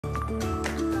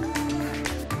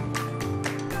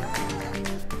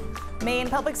Maine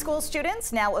public school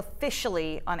students now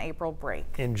officially on April break.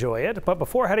 Enjoy it. But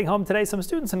before heading home today, some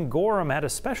students in Gorham had a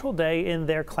special day in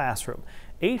their classroom.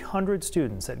 800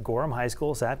 students at Gorham High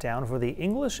School sat down for the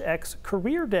English X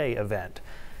Career Day event.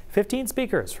 15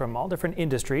 speakers from all different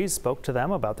industries spoke to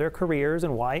them about their careers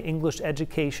and why English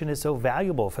education is so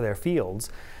valuable for their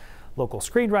fields. Local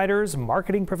screenwriters,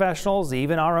 marketing professionals,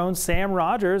 even our own Sam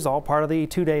Rogers, all part of the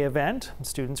two-day event.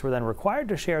 Students were then required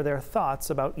to share their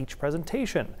thoughts about each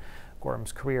presentation.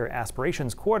 Gorham's Career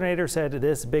Aspirations Coordinator said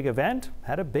this big event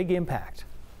had a big impact.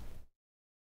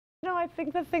 I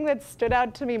think the thing that stood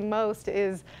out to me most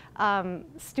is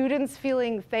students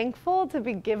feeling thankful to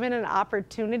be given an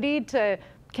opportunity to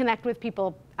connect with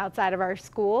people outside of our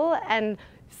school and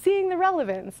seeing the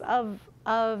relevance of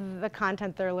the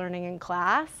content they're learning in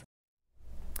class.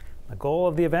 The goal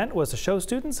of the event was to show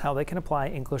students how they can apply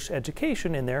English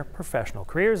education in their professional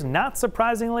careers. Not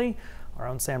surprisingly, our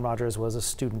own Sam Rogers was a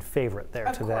student favorite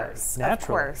there today. Of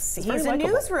course. He's a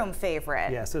newsroom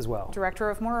favorite. Yes, as well. Director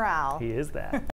of morale. He is that.